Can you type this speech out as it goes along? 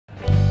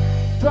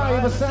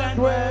Drive a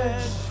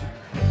sandwich.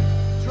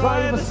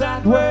 Drive a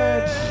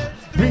sandwich.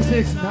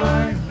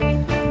 369.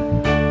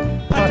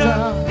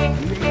 Butter.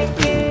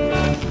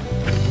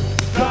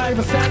 Drive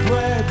a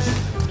sandwich.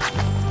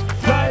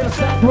 Drive a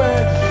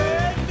sandwich.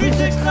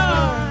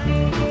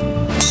 369.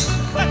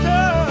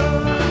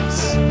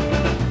 Butters.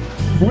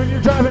 When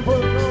you're driving for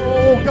the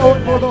goal,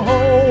 going for the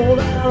hole,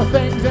 there are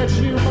things that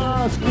you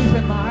must keep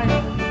in mind.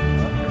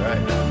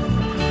 Right.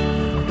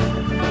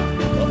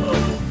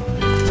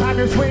 Time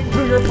your swing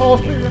through your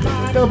pulse, clear your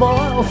mind of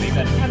oil,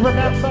 and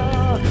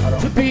remember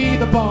to be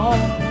the ball.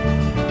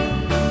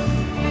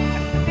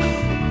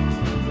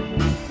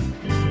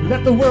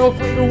 Let the world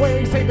fade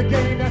away, save the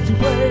game that you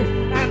play,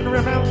 and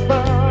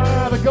remember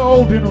the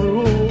golden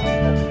rule.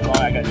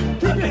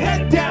 Keep your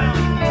head down.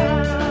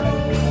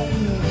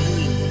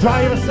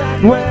 Drive a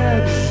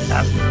sandwich.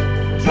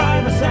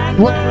 Drive a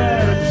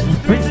sandwich.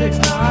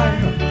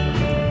 369.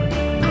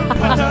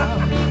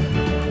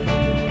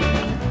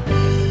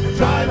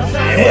 Drive a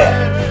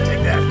sandwich.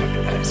 Take that.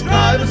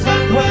 Drive a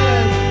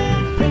sandwich.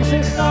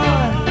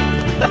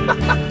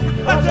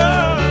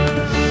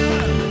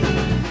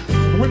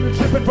 369. When you're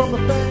tripping from the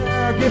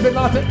fair, give it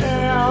lots of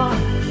air.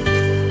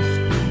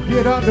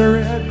 Get under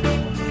it.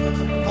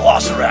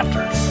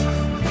 Velociraptors.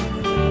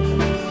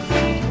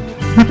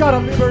 You gotta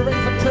liberate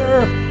some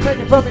turf, take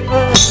it from the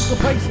earth,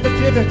 replace the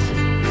gibbet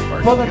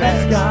for the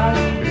next guy.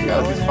 Here you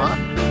go, it's fun.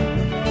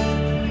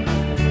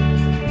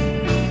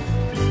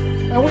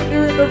 And when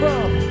you're in the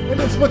rough, and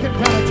it's looking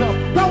kinda tough,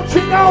 don't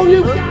you know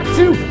you've got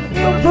to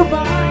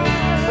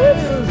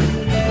improvise?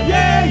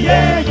 Yeah,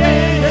 yeah, yeah,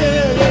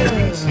 yeah,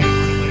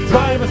 yeah.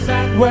 Drive a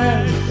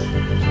sandwich.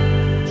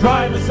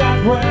 Drive a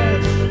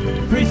sandwich.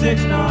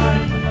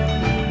 369.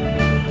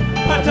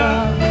 Butter.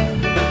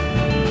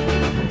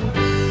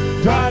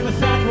 Drive a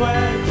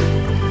sandwich.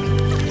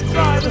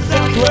 Drive a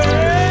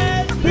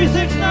sandwich.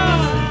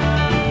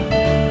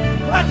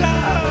 369. Butter.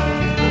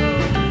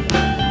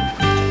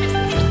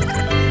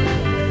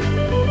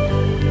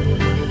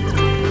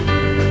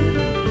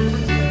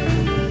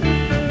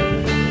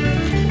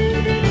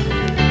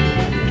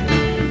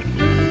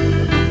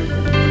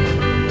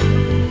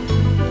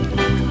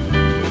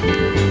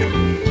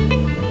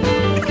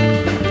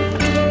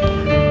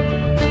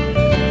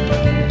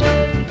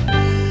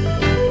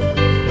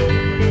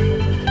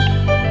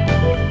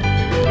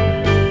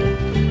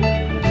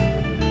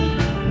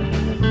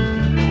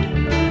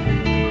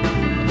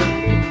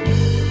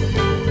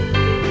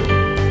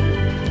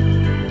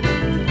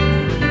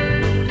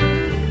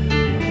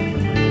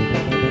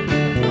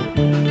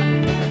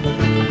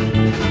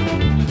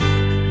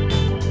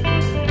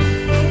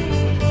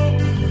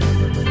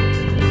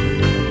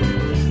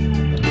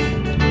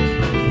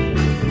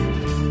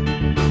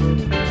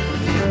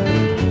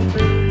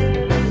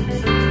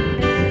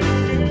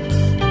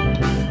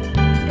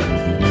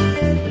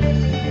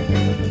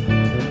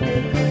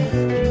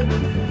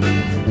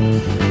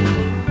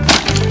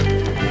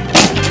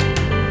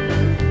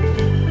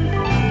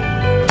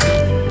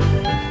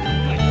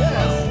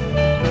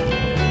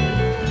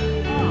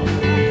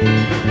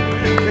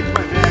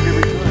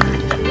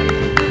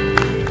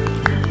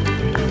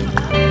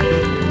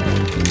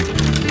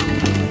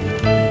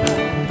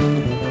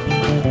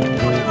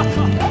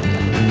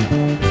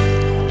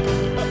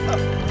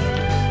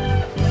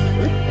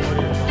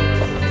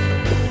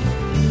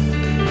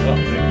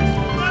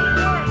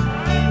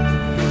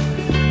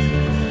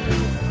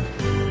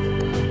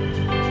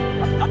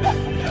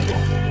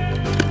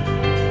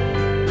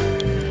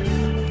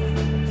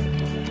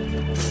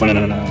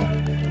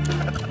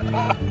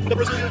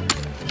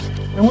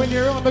 And when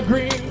you're on the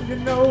green, you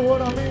know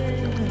what I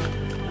mean.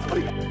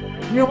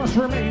 You must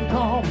remain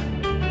calm.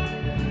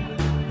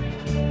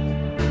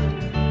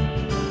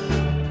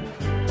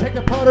 Take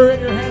the putter in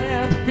your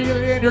hand, feel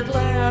it in your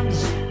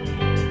glands.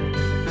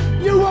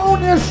 You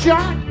own this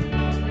shot.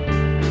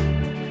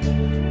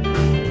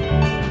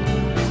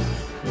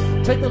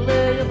 Take the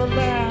lay of the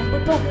land,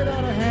 but don't get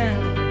out of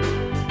hand.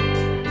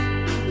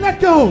 Let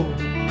go.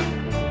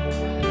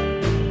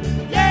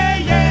 Yeah,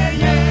 yeah, yeah,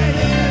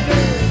 yeah, yeah.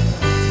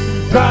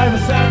 Drive a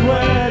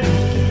sandwich.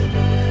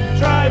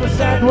 Drive a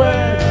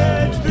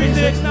sandwich.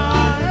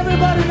 369.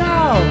 Everybody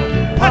now.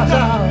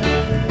 Pata.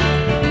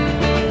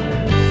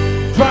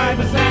 Drive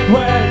a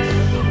sandwich.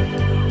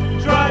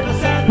 Drive a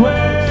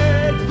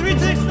sandwich.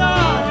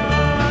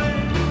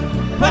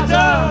 369.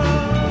 Pata.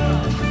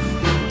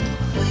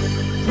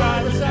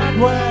 Drive a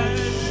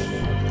sandwich.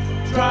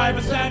 Drive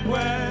a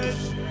sandwich.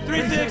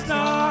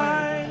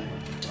 369.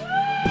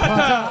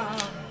 Pata.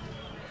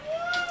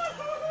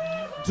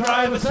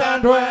 Drive a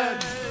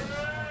sandwich.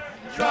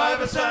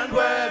 Drive a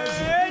sandwich.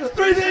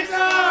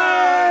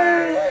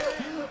 369.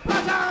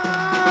 Pata.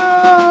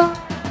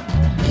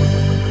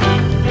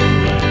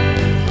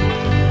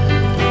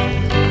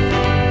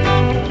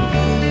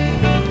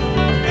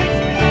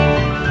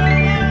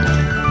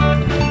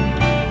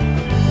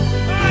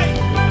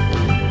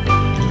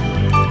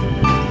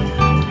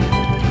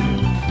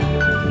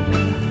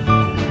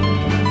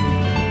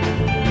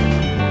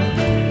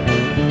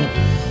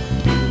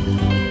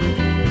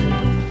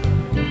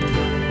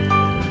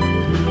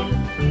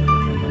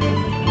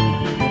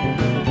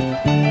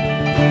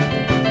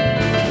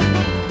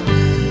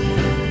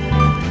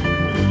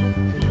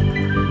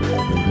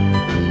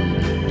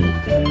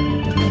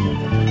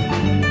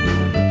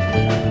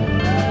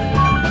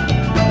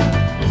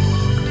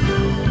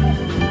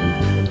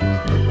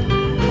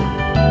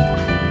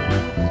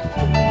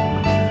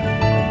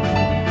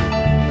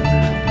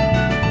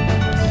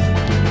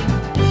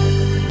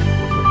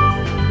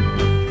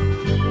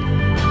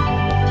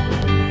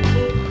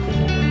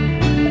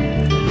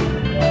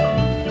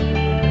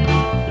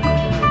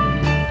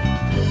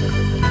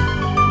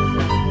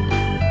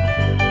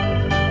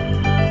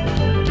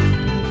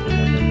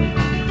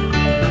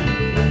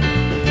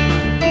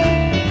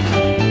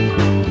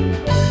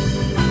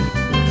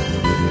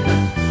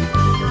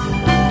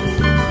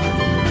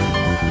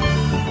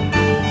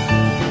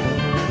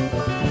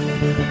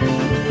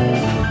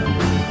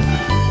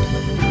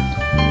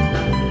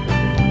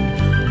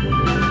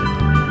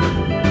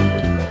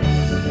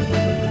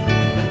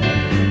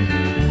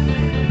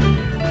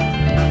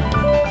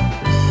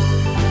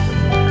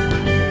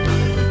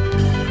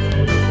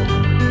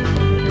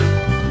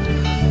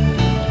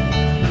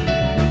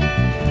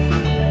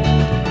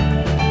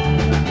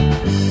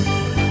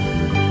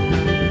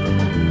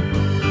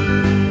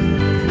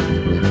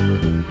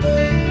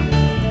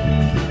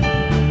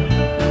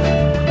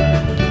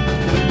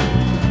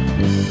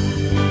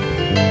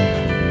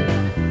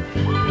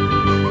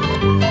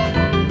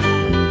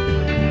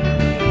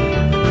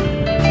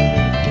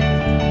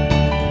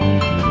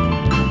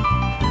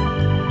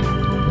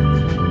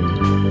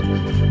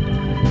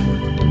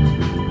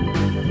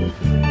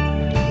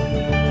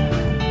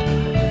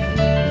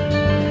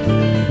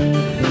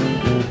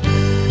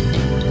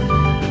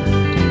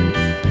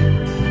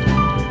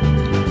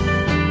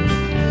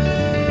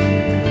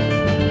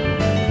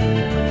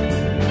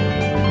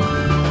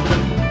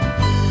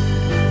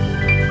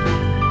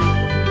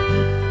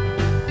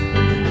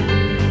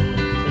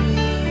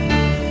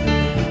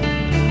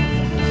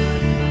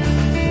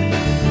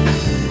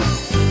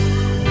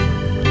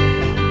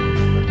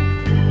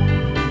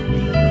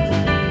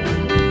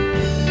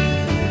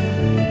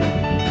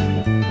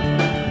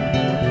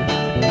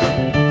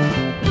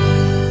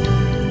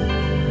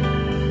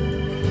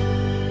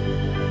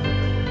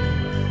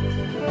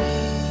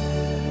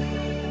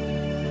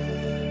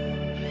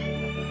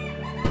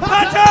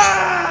 Thank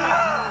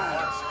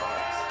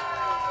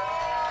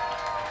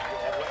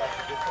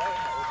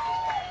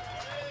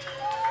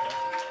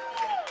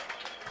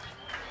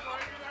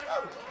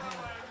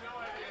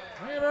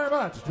you very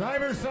much.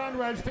 Driver's son,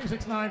 Wedge,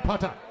 369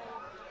 putt-up.